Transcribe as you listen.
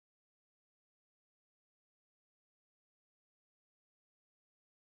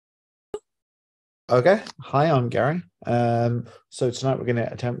Okay. Hi, I'm Gary. So tonight we're going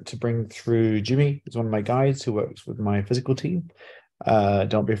to attempt to bring through Jimmy. He's one of my guides who works with my physical team.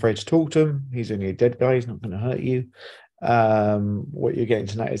 Don't be afraid to talk to him. He's only a dead guy. He's not going to hurt you. What you're getting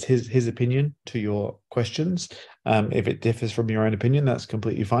tonight is his opinion to your questions. If it differs from your own opinion, that's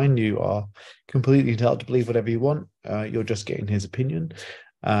completely fine. You are completely entitled to believe whatever you want. You're just getting his opinion.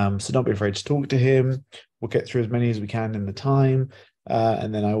 So don't be afraid to talk to him. We'll get through as many as we can in the time.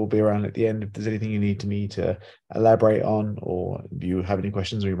 And then I will be around at the end if there's anything you need me to elaborate on, or if you have any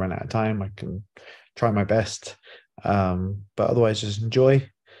questions or you run out of time, I can try my best. But otherwise, just enjoy.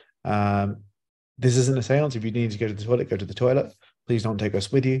 Um, this isn't a seance. If you need to go to the toilet, go to the toilet. Please don't take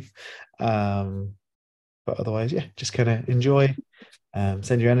us with you. But otherwise, yeah, just kind of enjoy.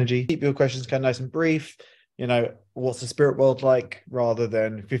 Send your energy. Keep your questions kind of nice and brief. What's the spirit world like, rather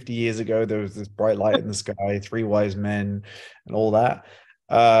than 50 years ago there was this bright light in the sky, three wise men, and all that.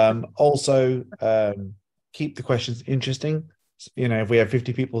 Also, keep the questions interesting. If we have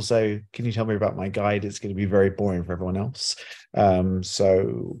 50 people say, can you tell me about my guide, it's going to be very boring for everyone else.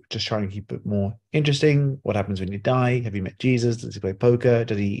 So just try and keep it more interesting. What happens when you die? Have you met Jesus? Does he play poker?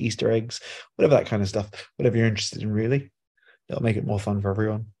 Does he eat Easter eggs? Whatever, that kind of stuff, whatever you're interested in, really. That'll make it more fun for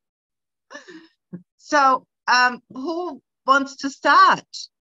everyone. So, who wants to start?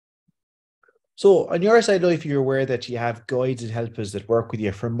 So on your side of life, you're aware that you have guides and helpers that work with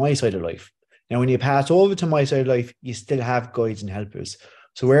you from my side of life. Now, when you pass over to my side of life, you still have guides and helpers.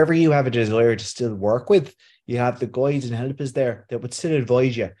 So wherever you have a desire to still work with, you have the guides and helpers there that would still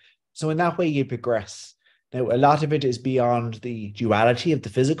advise you. So in that way, you progress. Now, a lot of it is beyond the duality of the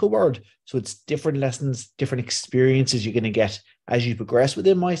physical world. So it's different lessons, different experiences you're going to get as you progress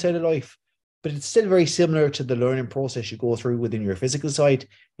within my side of life. But it's still very similar to the learning process you go through within your physical side,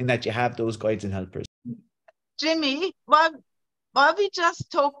 in that you have those guides and helpers. Jimmy, while we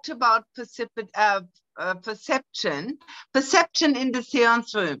just talked about perception in the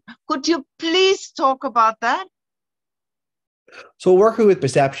seance room, could you please talk about that? So working with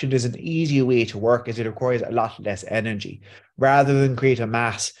perception is an easier way to work, as it requires a lot less energy. Rather than create a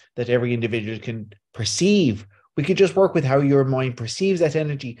mass that every individual can perceive, we could just work with how your mind perceives that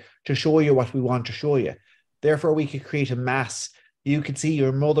energy to show you what we want to show you. Therefore, we could create a mass. You could see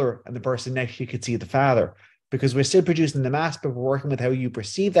your mother, and the person next to you could see the father, because we're still producing the mass, but we're working with how you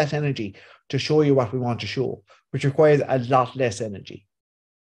perceive that energy to show you what we want to show, which requires a lot less energy.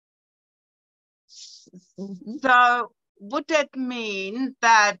 So, would that mean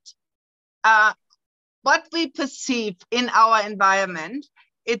that uh, what we perceive in our environment,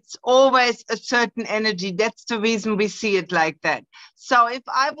 it's always a certain energy? That's the reason we see it like that. So if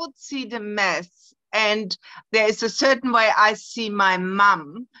I would see the mess and there is a certain way I see my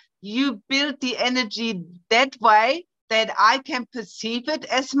mom, you build the energy that way that I can perceive it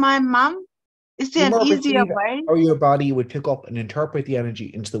as my mom? Is You there an more easier perceive way? how your body would pick up and interpret the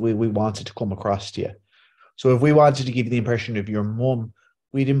energy into the way we want it to come across to you. So if we wanted to give you the impression of your mum,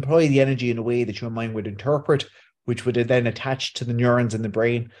 we'd employ the energy in a way that your mind would interpret, which would then attach to the neurons in the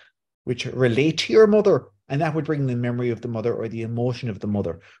brain, which relate to your mother. And that would bring the memory of the mother or the emotion of the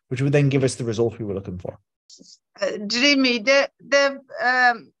mother, which would then give us the result we were looking for. Jimmy,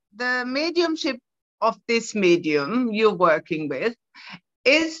 the mediumship of this medium you're working with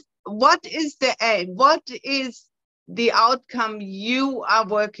is, what is the aim? What is the outcome you are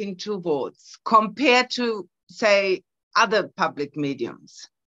working towards compared to, say, other public mediums?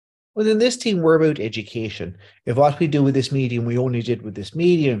 Within this team, we're about education. If what we do with this medium we only did with this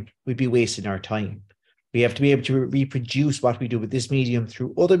medium, we'd be wasting our time. We have to be able to reproduce what we do with this medium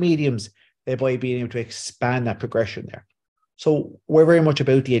through other mediums, thereby being able to expand that progression there. So we're very much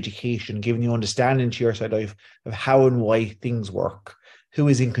about the education, giving you understanding to your side of how and why things work, who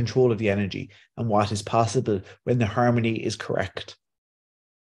is in control of the energy, and what is possible when the harmony is correct.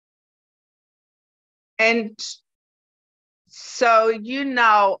 And so you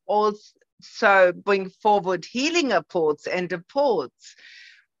now also bring forward healing apports and apports.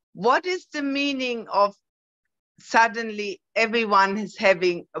 What is the meaning of suddenly everyone is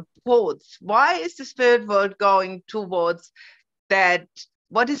having apports? Why is the spirit world going towards that?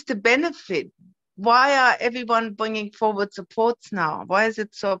 What is the benefit? Why are everyone bringing forward supports now? Why is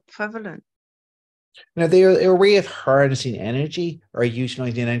it so prevalent? Now, they're a way of harnessing energy or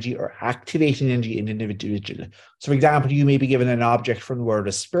utilizing energy or activating energy in an individual. So, for example, you may be given an object from the world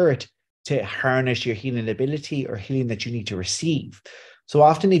of spirit to harness your healing ability or healing that you need to receive. So,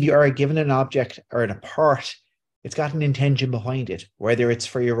 often, if you are given an object or a part, it's got an intention behind it, whether it's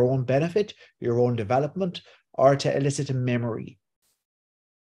for your own benefit, your own development, or to elicit a memory.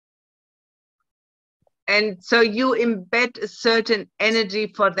 And so you embed a certain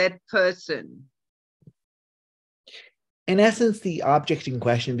energy for that person. In essence, the object in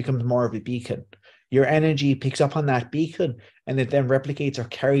question becomes more of a beacon. Your energy picks up on that beacon and it then replicates or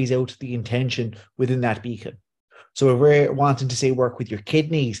carries out the intention within that beacon. So if we're wanting to say work with your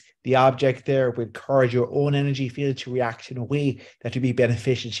kidneys, the object there will encourage your own energy field to react in a way that will be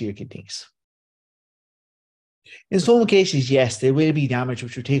beneficial to your kidneys. In some cases, yes, there will be damage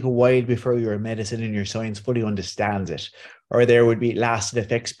which will take a while before your medicine and your science fully understands it, or there would be lasting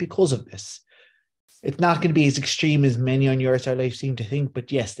effects because of this. It's not going to be as extreme as many on your side life seem to think,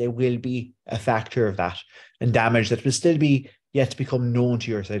 but yes, there will be a factor of that and damage that will still be yet to become known to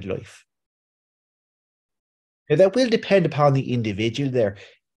your side of life. Now, that will depend upon the individual there,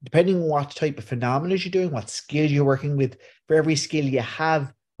 depending on what type of phenomena you're doing, what skill you're working with. For every skill you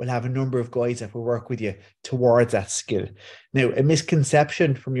have, we'll have a number of guides that will work with you towards that skill. Now, a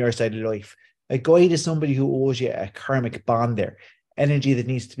misconception from your side of life, a guide is somebody who owes you a karmic bond there, energy that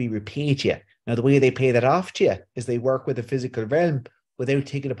needs to be repaid to you. Now, the way they pay that off to you is they work with the physical realm without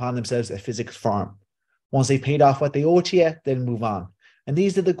taking upon themselves a physical form. Once they've paid off what they owe to you, then move on. And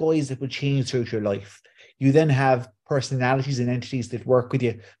these are the guides that will change throughout your life. You then have personalities and entities that work with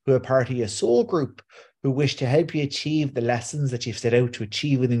you who are part of your soul group, who wish to help you achieve the lessons that you've set out to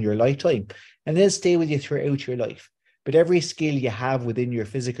achieve within your lifetime. And they'll stay with you throughout your life. But every skill you have within your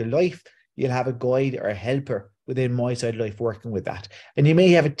physical life, you'll have a guide or a helper within my side of life working with that. And you may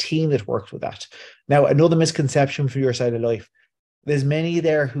have a team that works with that. Now, another misconception for your side of life, there's many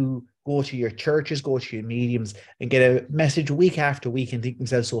there who go to your churches, go to your mediums and get a message week after week and think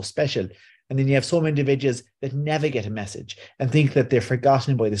themselves so special. And then you have some individuals that never get a message and think that they're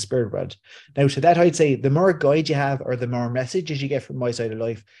forgotten by the spirit world. Now, to that, I'd say the more guide you have or the more messages you get from my side of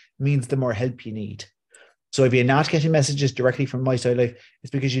life means the more help you need. So if you're not getting messages directly from my side of life,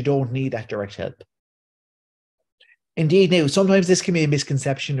 it's because you don't need that direct help. Indeed, now, sometimes this can be a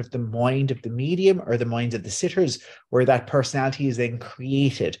misconception of the mind of the medium or the minds of the sitters, where that personality is then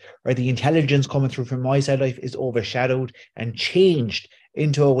created, or the intelligence coming through from my side of life is overshadowed and changed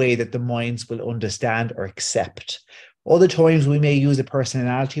into a way that the minds will understand or accept. Other times we may use a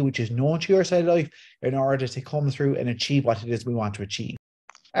personality which is known to your side of life in order to come through and achieve what it is we want to achieve.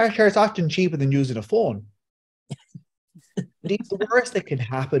 Actually, it's often cheaper than using a phone. Indeed, the worst that can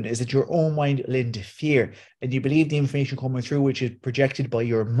happen is that your own mind will interfere and you believe the information coming through, which is projected by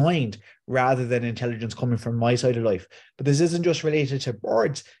your mind rather than intelligence coming from my side of life. But this isn't just related to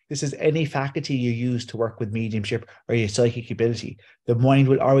birds. This is any faculty you use to work with mediumship or your psychic ability. The mind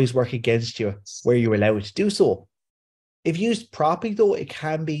will always work against you where you allow it to do so. If used properly, though, it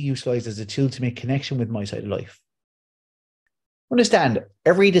can be utilized as a tool to make connection with my side of life. Understand,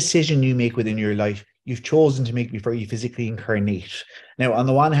 every decision you make within your life, you've chosen to make before you physically incarnate. Now, on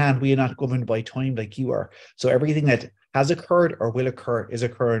the one hand, we are not governed by time like you are. So everything that has occurred or will occur is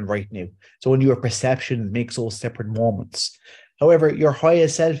occurring right now. So when your perception makes those separate moments. However, your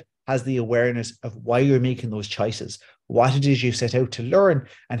highest self has the awareness of why you're making those choices, what it is you set out to learn,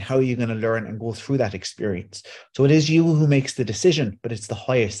 and how you're going to learn and go through that experience. So it is you who makes the decision, but it's the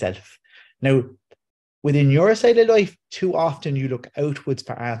higher self. Now, within your side of life, too often you look outwards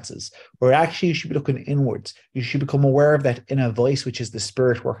for answers, or actually you should be looking inwards. You should become aware of that inner voice, which is the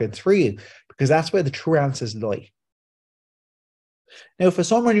spirit working through you, because that's where the true answers lie. Now, for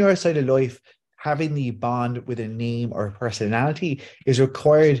someone on your side of life, having the bond with a name or a personality is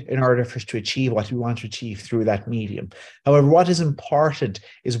required in order for us to achieve what we want to achieve through that medium. However, what is important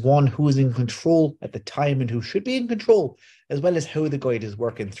is one who is in control at the time and who should be in control, as well as how the guide is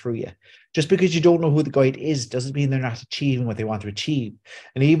working through you. Just because you don't know who the guide is doesn't mean they're not achieving what they want to achieve.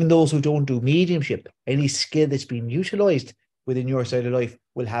 And even those who don't do mediumship, any skill that's being utilized within your side of life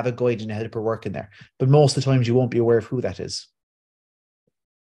will have a guide and a helper working there. But most of the times you won't be aware of who that is.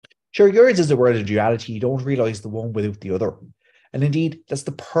 Sure, yours is the world of duality. You don't realize the one without the other. And indeed, that's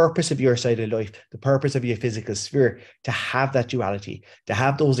the purpose of your side of life, the purpose of your physical sphere, to have that duality, to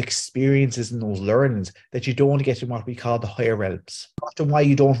have those experiences and those learnings that you don't get in what we call the higher realms. Often why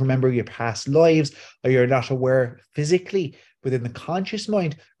you don't remember your past lives, or you're not aware physically within the conscious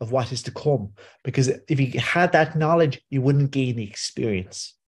mind of what is to come. Because if you had that knowledge, you wouldn't gain the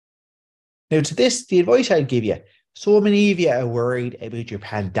experience. Now, to this, the advice I'd give you, so many of you are worried about your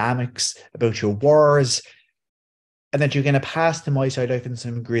pandemics, about your wars, and that you're going to pass the my side life in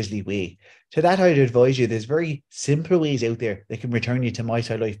some grisly way. To that, I'd advise you, there's very simple ways out there that can return you to my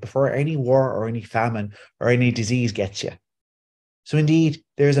side life before any war or any famine or any disease gets you. So indeed,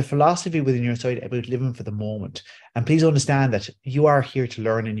 there's a philosophy within your side about living for the moment. And please understand that you are here to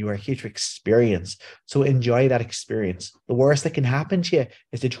learn and you are here to experience. So enjoy that experience. The worst that can happen to you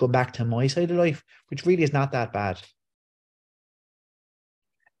is that you go back to my side of life, which really is not that bad.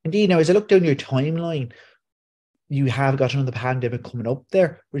 Indeed, now as I look down your timeline, you have got another pandemic coming up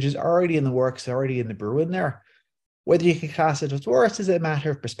there, which is already in the works, already in the brewing there. Whether you can class it as worse is a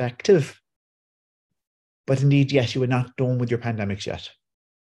matter of perspective. But indeed, yes, you are not done with your pandemics yet.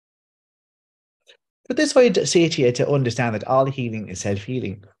 But this way to say to you to understand that all healing is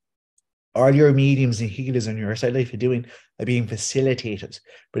self-healing. All your mediums and healers on your side life are being facilitated,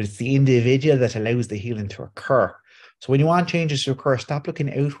 but it's the individual that allows the healing to occur. So when you want changes to occur, stop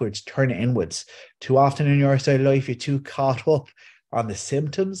looking outwards, turn inwards. Too often in your side life, you're too caught up on the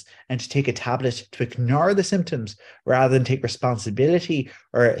symptoms and to take a tablet to ignore the symptoms rather than take responsibility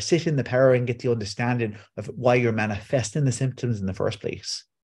or sit in the power and get the understanding of why you're manifesting the symptoms in the first place.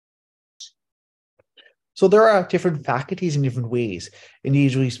 So there are different faculties in different ways.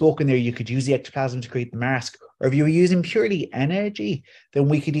 Indeed, we've spoken there, you could use the ectoplasm to create the mask, or if you were using purely energy, then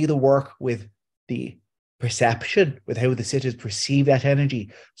we could either work with the perception, with how the sitters perceive that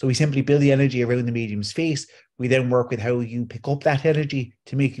energy. So we simply build the energy around the medium's face. We then work with how you pick up that energy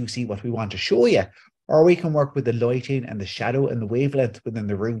to make you see what we want to show you. Or we can work with the lighting and the shadow and the wavelength within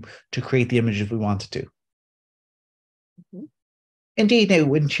the room to create the images we want to do. Mm-hmm. Indeed, now,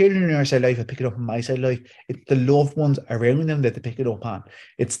 when children in our side life are picking up on my side life, it's the loved ones around them that they pick it up on.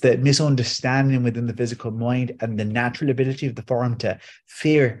 It's the misunderstanding within the physical mind and the natural ability of the form to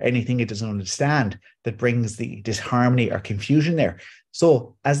fear anything it doesn't understand that brings the disharmony or confusion there.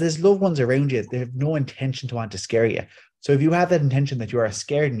 So as there's loved ones around you, they have no intention to want to scare you. So if you have that intention that you are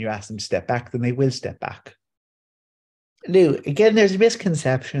scared and you ask them to step back, then they will step back. Now, again, there's a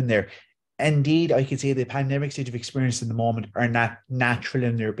misconception there. Indeed, I could say the pandemics that you've experienced in the moment are not natural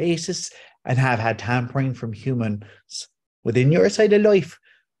in their basis and have had tampering from humans within your side of life.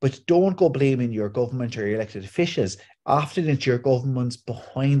 But don't go blaming your government or your elected officials. Often it's your governments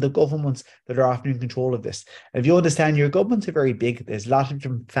behind the governments that are often in control of this. And if you understand, your governments are very big. There's a lot of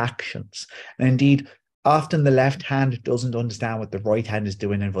different factions. And indeed, often the left hand doesn't understand what the right hand is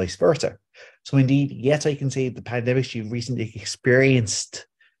doing and vice versa. So indeed, yes, I can say the pandemics you've recently experienced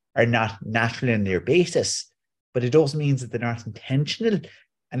are not natural in their basis, but it also means that they're not intentional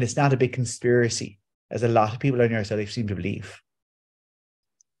and it's not a big conspiracy, as a lot of people on your side seem to believe.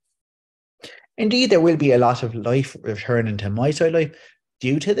 Indeed, there will be a lot of life returning to my side life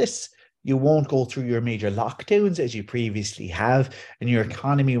due to this. You won't go through your major lockdowns as you previously have, and your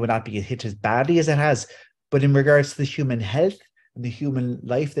economy will not be hit as badly as it has. But in regards to the human health and the human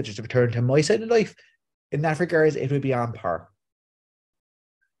life that is returned to my side of life, in that regards, it will be on par.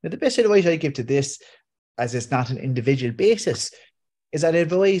 Now, the best advice I give to this, as it's not an individual basis, is I'd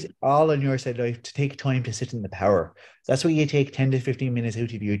advise all on your side of life to take time to sit in the power. That's why you take 10 to 15 minutes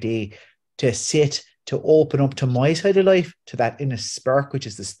out of your day to sit, to open up to my side of life, to that inner spark, which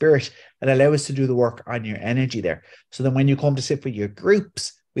is the spirit, and allow us to do the work on your energy there. So then when you come to sit for your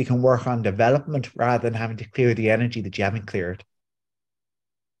groups, we can work on development rather than having to clear the energy that you haven't cleared.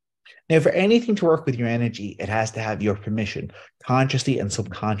 Now, for anything to work with your energy, it has to have your permission, consciously and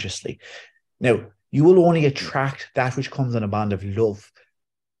subconsciously. Now, you will only attract that which comes on a bond of love.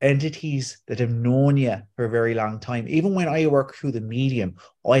 Entities that have known you for a very long time. Even when I work through the medium,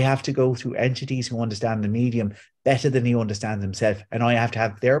 I have to go through entities who understand the medium better than he understands himself. And I have to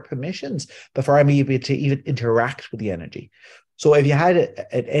have their permissions before I'm able to even interact with the energy. So if you had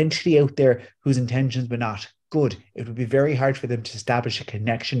an entity out there whose intentions were not good, it would be very hard for them to establish a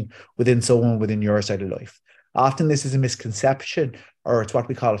connection within someone within your side of life. Often this is a misconception, or it's what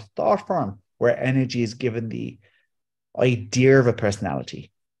we call a thought form, where energy is given the idea of a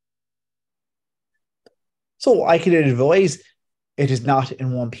personality. So I can advise it is not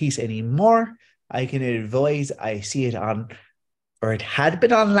in one piece anymore. I can advise I see it on, or it had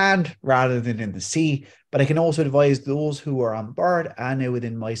been on land rather than in the sea. But I can also advise those who are on board and now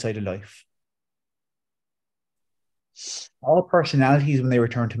within my side of life. All personalities, when they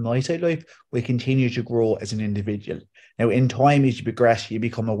return to my side of life, will continue to grow as an individual. Now, in time, as you progress, you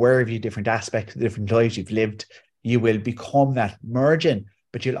become aware of your different aspects, the different lives you've lived. You will become that merging,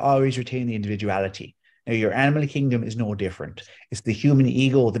 but you'll always retain the individuality. Now, your animal kingdom is no different. It's the human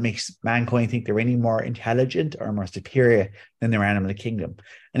ego that makes mankind think they're any more intelligent or more superior than their animal kingdom.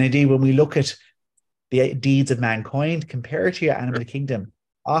 And indeed, when we look at the deeds of mankind compared to your animal kingdom,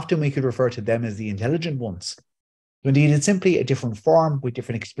 often we could refer to them as the intelligent ones. Indeed, it's simply a different form with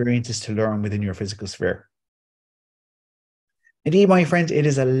different experiences to learn within your physical sphere. Indeed, my friends, it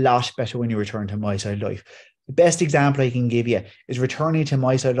is a lot better when you return to my side life. The best example I can give you is returning to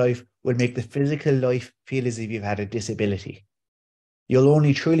my side life will make the physical life feel as if you've had a disability. You'll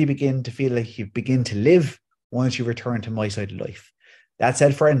only truly begin to feel like you begin to live once you return to my side of life. That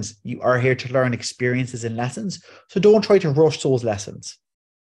said, friends, you are here to learn experiences and lessons, so don't try to rush those lessons.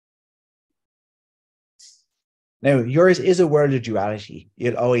 Now, yours is a world of duality.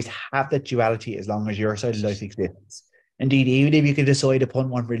 You'll always have that duality as long as your side of life exists. Indeed, even if you could decide upon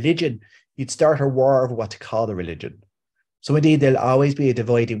one religion, you'd start a war over what to call the religion. So indeed, there'll always be a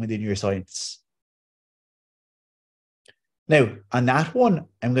dividing within your science. Now, on that one,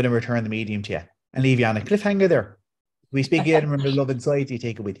 I'm going to return the medium to you and leave you on a cliffhanger there. We speak again. Remember, love and society.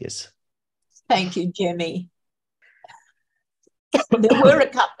 Take it with you. Thank you, Jimmy. There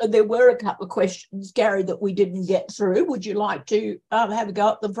were a couple of questions, Gary, that we didn't get through. Would you like to have a go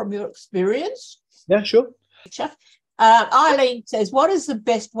at them from your experience? Yeah, sure. Eileen says, what is the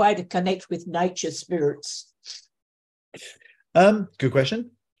best way to connect with nature spirits? Good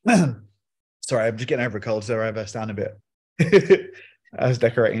question. Sorry, I'm just getting over a cold, so I have a stand a bit. I was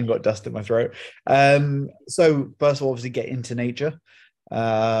decorating and got dust in my throat. So first of all, obviously get into nature.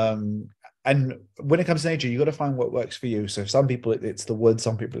 And when it comes to nature, you got to find what works for you. So some people it's the woods,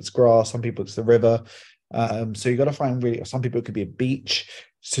 some people it's grass, some people it's the river. So you got to find really, some people it could be a beach.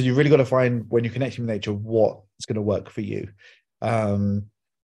 So you really got to find, when you're connecting with nature, what's going to work for you. So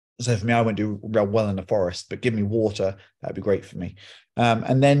for me, I won't do real well in the forest, but give me water, that'd be great for me.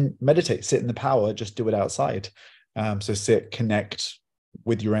 And then meditate, sit in the power, just do it outside. So sit, connect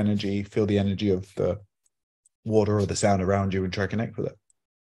with your energy, feel the energy of the water or the sound around you and try to connect with it.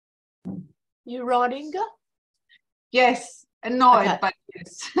 You right, Inga? Yes, annoyed, Okay. but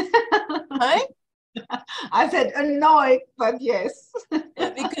yes. Hey? I said annoyed, but yes.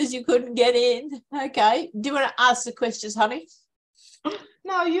 Because you couldn't get in. Okay. Do you want to ask the questions, honey?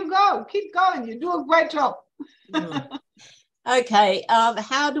 No, you go. Keep going. You do a great job. Okay.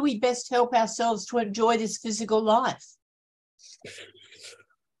 How do we best help ourselves to enjoy this physical life?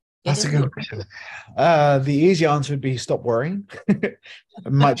 That's a good question. The easy answer would be stop worrying.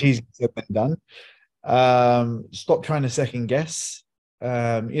 Much easier said than done. Stop trying to second guess.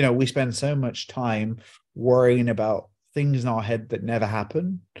 We spend so much time worrying about things in our head that never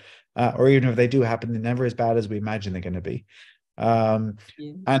happen, or even if they do happen, they're never as bad as we imagine they're going to be. And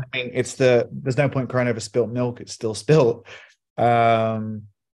I mean, there's no point crying over spilt milk; it's still spilt.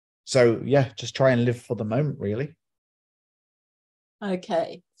 So yeah, just try and live for the moment, really.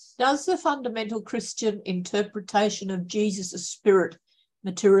 Okay. Does the fundamental Christian interpretation of Jesus' spirit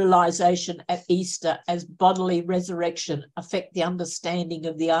materialization at Easter as bodily resurrection affect the understanding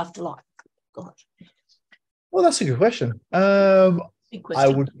of the afterlife? God. Well, that's a good question. Big question. I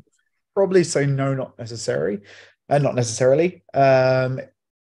would probably say no, not necessarily.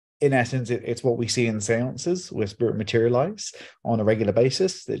 In essence, it's what we see in seances where spirit materialize on a regular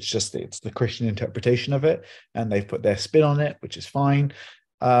basis. It's the Christian interpretation of it, and they've put their spin on it, which is fine.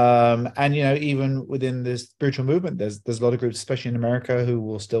 And even within the spiritual movement, there's a lot of groups, especially in America, who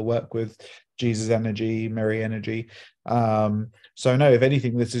will still work with Jesus energy, Mary energy. So no, if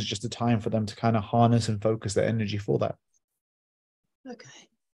anything, this is just a time for them to kind of harness and focus their energy for that. Okay,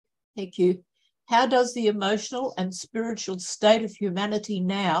 thank you. How does the emotional and spiritual state of humanity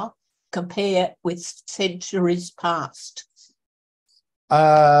now compare with centuries past?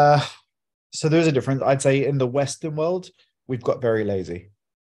 So there's a difference. I'd say in the Western world, we've got very lazy.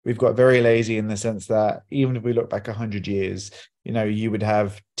 We've got very lazy in the sense that even if we look back 100 years, you would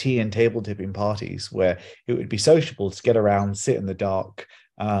have tea and table tipping parties where it would be sociable to get around, sit in the dark,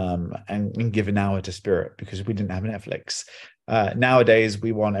 and give an hour to spirit because we didn't have Netflix. Nowadays,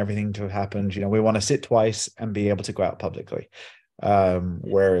 we want everything to have happened. We want to sit twice and be able to go out publicly.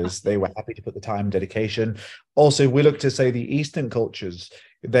 Whereas they were happy to put the time and dedication. Also, we look to say the Eastern cultures,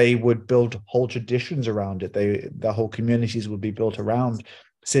 they would build whole traditions around it. The whole communities would be built around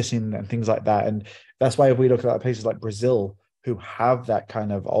sitting and things like that. And that's why if we look at places like Brazil, who have that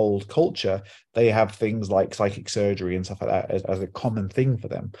kind of old culture, they have things like psychic surgery and stuff like that as a common thing for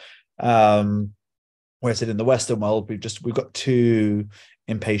them. Whereas in the Western world, we've got too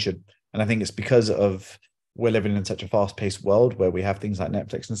impatient. And I think it's because of we're living in such a fast-paced world where we have things like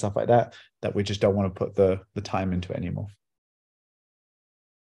Netflix and stuff like that we just don't want to put the time into it anymore.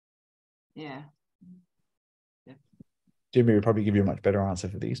 Yeah. Jimmy would probably give you a much better answer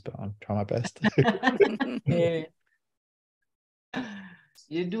for these, but I'll try my best. Yeah.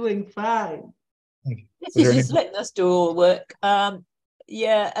 You're doing fine. This is just letting us do all the work.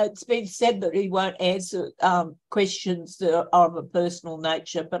 It's been said that he won't answer questions that are of a personal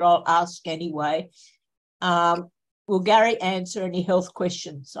nature, but I'll ask anyway. Will Gary answer any health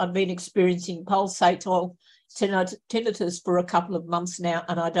questions? I've been experiencing pulsatile tinnitus for a couple of months now,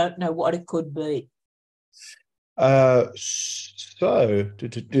 and I don't know what it could be. Just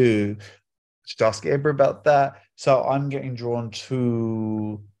ask Amber about that. So I'm getting drawn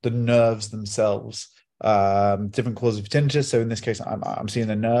to the nerves themselves. different causes of tinnitus. So in this case, I'm seeing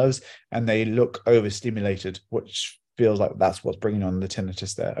the nerves, and they look overstimulated, which feels like that's what's bringing on the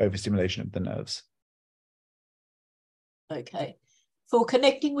tinnitus there, overstimulation of the nerves. Okay. For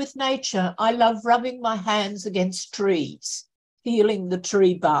connecting with nature, I love rubbing my hands against trees, feeling the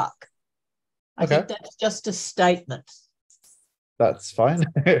tree bark. I think that's just a statement. That's fine.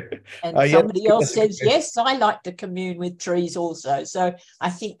 And somebody else says, yes, I like to commune with trees also. So I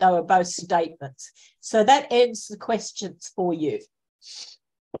think they were both statements. So that ends the questions for you.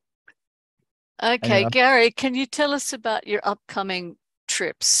 Okay, Gary, can you tell us about your upcoming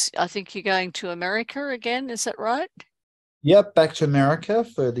trips? I think you're going to America again, is that right? Yep, back to America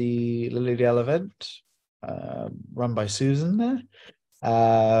for the Lilydale event, run by Susan there.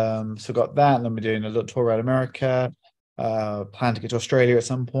 So got that, and then we're doing a little tour around America. Plan to get to Australia at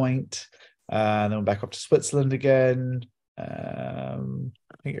some point, and then we're back up to Switzerland again. I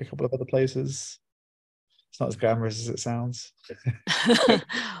think a couple of other places. It's not as glamorous as it sounds.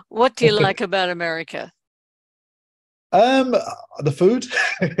 What do you like about America? The food.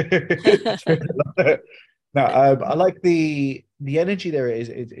 No, I like the energy there is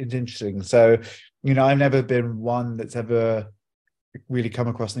interesting. So, I've never been one that's ever really come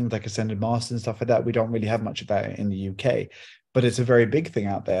across things like ascended masters and stuff like that. We don't really have much of that in the UK, but it's a very big thing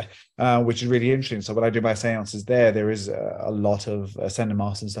out there, which is really interesting. So when I do my seances there is a lot of ascended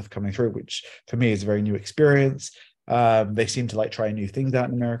masters and stuff coming through, which for me is a very new experience. They seem to like trying new things out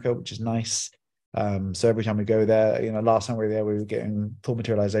in America, which is nice. So every time we go there, last time we were there, we were getting full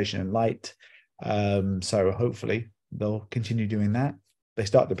materialization and light. So hopefully they'll continue doing that. They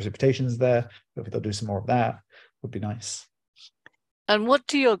start the precipitations there. Hopefully they'll do some more of that. Would be nice. And what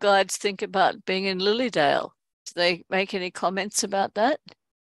do your guides think about being in Lilydale? Do they make any comments about that?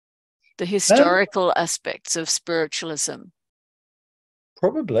 The historical aspects of spiritualism?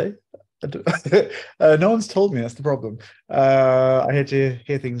 Probably. No one's told me, that's the problem. I had to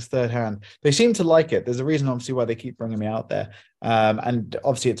hear things third hand. They seem to like it. There's a reason, obviously, why they keep bringing me out there. And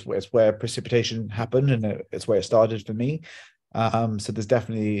obviously it's where precipitation happened, and it's where it started for me. So there's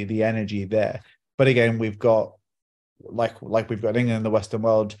definitely the energy there. But again, we've got like we've got England in the Western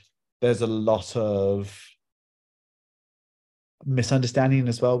world, there's a lot of misunderstanding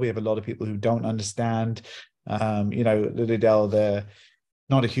as well. We have a lot of people who don't understand. Lilydale, they're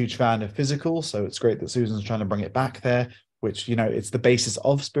not a huge fan of physical, so it's great that Susan's trying to bring it back there, which it's the basis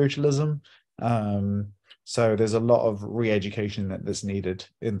of spiritualism. So there's a lot of re-education that's needed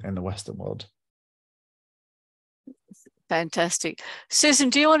in the Western world. Fantastic. Susan,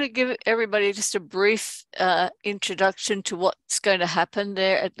 do you want to give everybody just a brief introduction to what's going to happen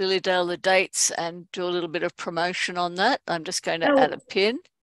there at Lilydale, the dates, and do a little bit of promotion on that? I'm just going to add a pin.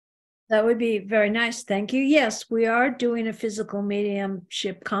 That would be very nice. Thank you. Yes, we are doing a physical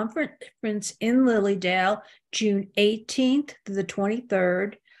mediumship conference in Lilydale, June 18th to the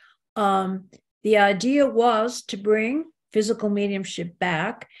 23rd. The idea was to bring physical mediumship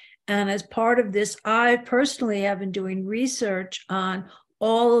back. And as part of this, I personally have been doing research on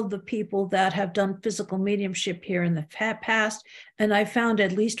all of the people that have done physical mediumship here in the past, and I found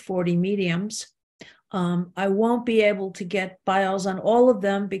at least 40 mediums. I won't be able to get bios on all of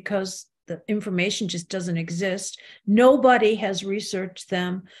them because the information just doesn't exist. Nobody has researched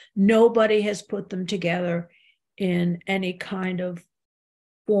them. Nobody has put them together in any kind of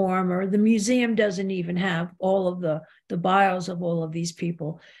form, or the museum doesn't even have all of the bios of all of these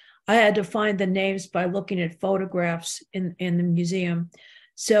people. I had to find the names by looking at photographs in the museum.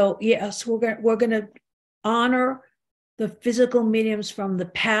 So yes, we're going to honor the physical mediums from the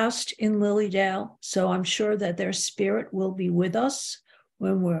past in Lilydale. So I'm sure that their spirit will be with us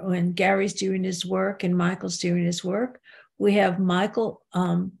when Gary's doing his work and Michael's doing his work. We have Michael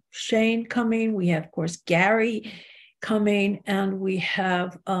Shane coming. We have, of course, Gary coming, and we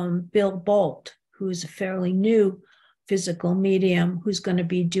have Bill Bolt, who's a fairly new physical medium, who's going to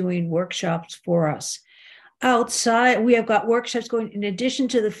be doing workshops for us. Outside, we have got workshops going, in addition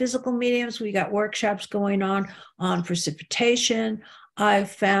to the physical mediums, we got workshops going on precipitation. I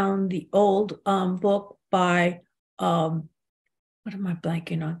found the old book by, what am I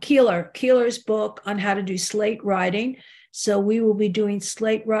blanking on? Keeler's book on how to do slate writing. So we will be doing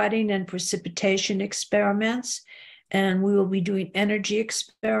slate writing and precipitation experiments, and we will be doing energy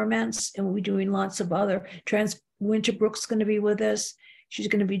experiments, and we'll be doing lots of other Winterbrook's going to be with us. She's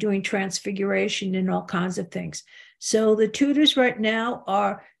going to be doing transfiguration and all kinds of things. So the tutors right now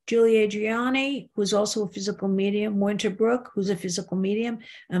are Julie Adriani, who's also a physical medium, Winterbrook, who's a physical medium,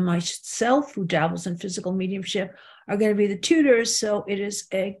 and myself, who dabbles in physical mediumship, are going to be the tutors. So it is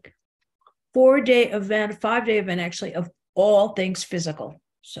a 5-day event actually, of all things physical.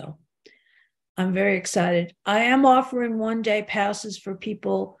 So I'm very excited. I am offering 1-day passes for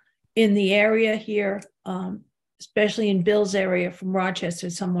people in the area here, especially in Bill's area from Rochester.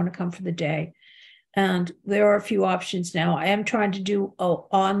 Some want to come for the day. And there are a few options now. I am trying to do an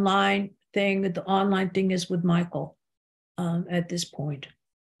online thing. The online thing is with Michael at this point.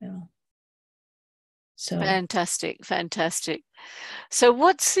 Yeah. So fantastic, fantastic. So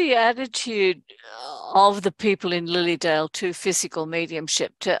what's the attitude of the people in Lilydale to physical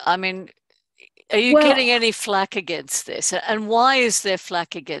mediumship? I mean, are you getting any flack against this? And why is there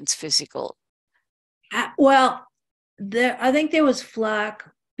flack against physical? Well, I think there was flack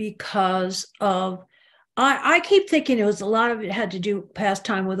because of, I keep thinking it was a lot of it had to do past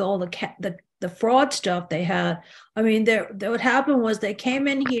time with all the fraud stuff they had. I mean, what happened was they came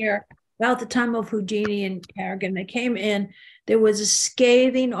in here about the time of Houdini and Carrigan. They came in, there was a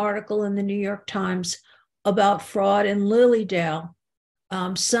scathing article in the New York Times about fraud in Lilydale.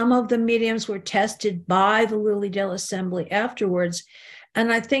 Some of the mediums were tested by the Lilydale Assembly afterwards.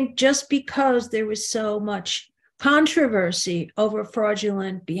 And I think just because there was so much controversy over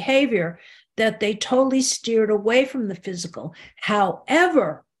fraudulent behavior that they totally steered away from the physical.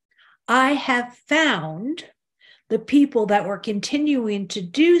 However, I have found the people that were continuing to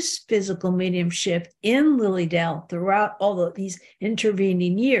do physical mediumship in Lilydale throughout all of these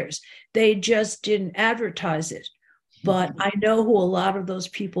intervening years. They just didn't advertise it. But I know who a lot of those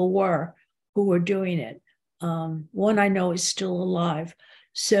people were who were doing it. One I know is still alive.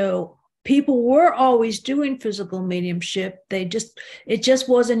 So people were always doing physical mediumship. It just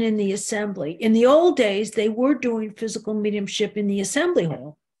wasn't in the assembly. In the old days, they were doing physical mediumship in the assembly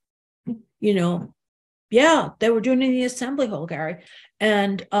hall. You know, yeah, they were doing it in the assembly hall, Gary.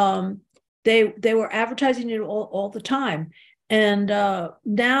 And they were advertising it all the time. And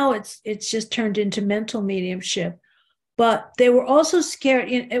now it's just turned into mental mediumship. But they were also scared.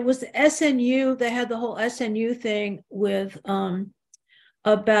 It was the SNU. They had the whole SNU thing with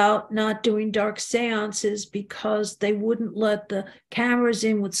about not doing dark seances because they wouldn't let the cameras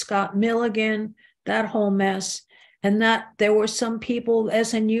in with Scott Milligan, that whole mess. And that there were some people,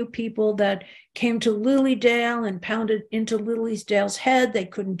 SNU people, that came to Lilydale and pounded into Lilydale's head. They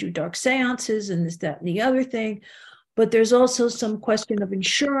couldn't do dark seances and this, that, and the other thing. But there's also some question of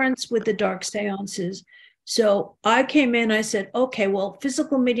insurance with the dark seances. So I came in, I said, okay, well,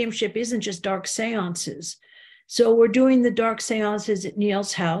 physical mediumship isn't just dark seances. So we're doing the dark seances at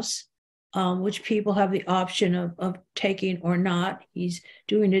Neil's house, which people have the option of taking or not. He's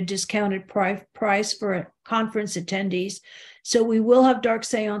doing a discounted price for conference attendees. So we will have dark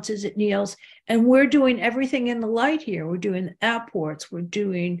seances at Neil's, and we're doing everything in the light here. We're doing the apports, we're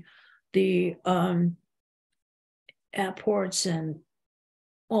doing the apports, and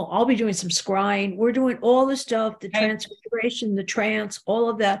well, I'll be doing some scrying. We're doing all the stuff, the transfiguration, the trance, all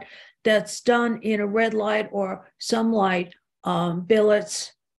of that, that's done in a red light or some light,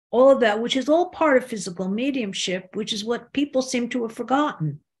 billets, all of that, which is all part of physical mediumship, which is what people seem to have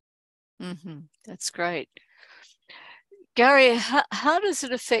forgotten. Mm-hmm. That's great. Gary, how does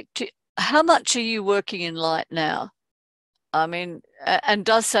it affect you? How much are you working in light now? I mean, and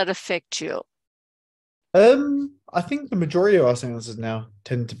does that affect you? I think the majority of our seances now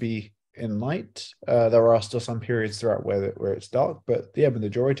tend to be in light. There are still some periods throughout where it's dark, but yeah, the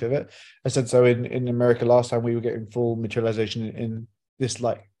majority of it. I said so in America last time we were getting full materialization in this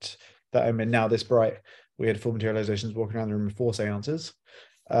light that I'm in now, this bright. We had full materializations walking around the room before seances.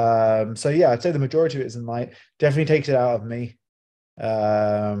 So yeah, I'd say the majority of it is in light. Definitely takes it out of me.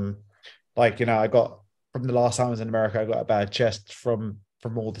 Like, you know, I got from the last time I was in America, I got a bad chest from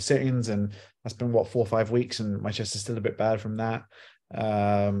all the sittings, and that's been what 4 or 5 weeks, and my chest is still a bit bad from that.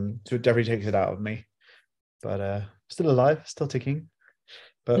 So it definitely takes it out of me, but still alive, still ticking.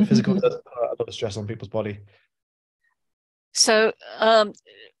 But physical does put a lot of stress on people's body. So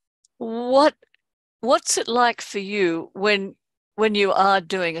what's it like for you when you are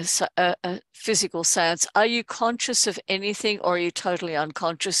doing a physical seance? Are you conscious of anything, or are you totally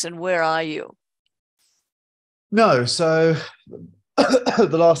unconscious, and where are you? No, so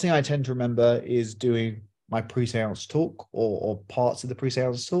the last thing I tend to remember is doing my pre-seance talk or parts of the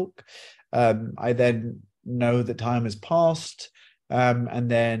pre-seance talk. I then know that time has passed, and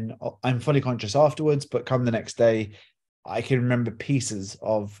then I'm fully conscious afterwards, but come the next day, I can remember pieces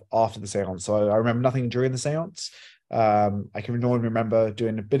of after the seance. So I remember nothing during the seance. I can normally remember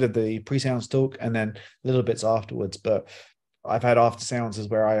doing a bit of the pre-seance talk and then little bits afterwards, but I've had after seances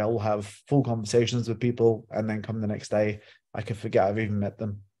where I'll have full conversations with people, and then come the next day, I can forget I've even met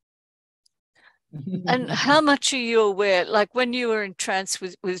them. And how much are you aware? Like when you were in trance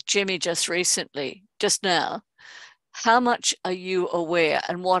with Jimmy just now, how much are you aware,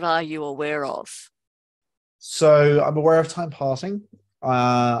 and what are you aware of? So I'm aware of time passing.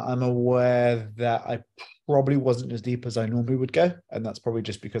 I'm aware that I probably wasn't as deep as I normally would go, and that's probably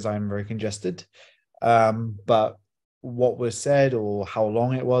just because I'm very congested. But what was said or how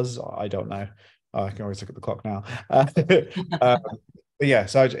long it was, I don't know. I can always look at the clock now. But yeah,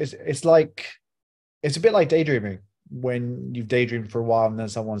 so it's like, it's a bit like daydreaming. When you've daydreamed for a while and then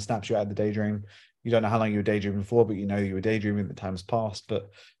someone snaps you out of the daydream, you don't know how long you were daydreaming for, but you know you were daydreaming, the time's passed, but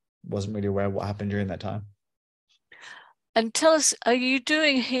wasn't really aware of what happened during that time. And tell us, are you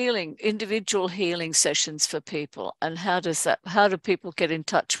doing healing, individual healing sessions for people? And how do people get in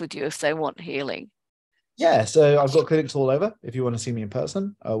touch with you if they want healing? Yeah, so I've got clinics all over if you want to see me in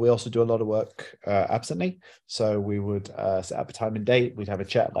person. We also do a lot of work absently. So we would set up a time and date. We'd have a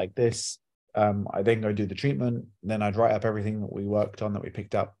chat like this. I then go do the treatment. Then I'd write up everything that we worked on, that we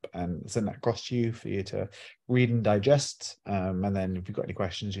picked up, and send that across to you for you to read and digest. And then if you've got any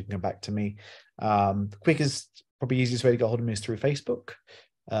questions, you can come back to me. The quickest, probably easiest way to get hold of me is through Facebook.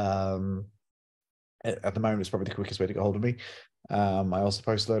 At the moment, it's probably the quickest way to get hold of me. I also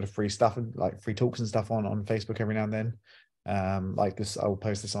post a load of free stuff and like free talks and stuff on Facebook every now and then. Like this, I'll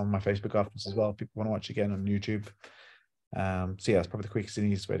post this on my Facebook afterwards as well. If people want to watch again on YouTube. So yeah, it's probably the quickest and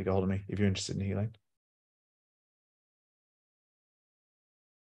easiest way to get hold of me if you're interested in healing.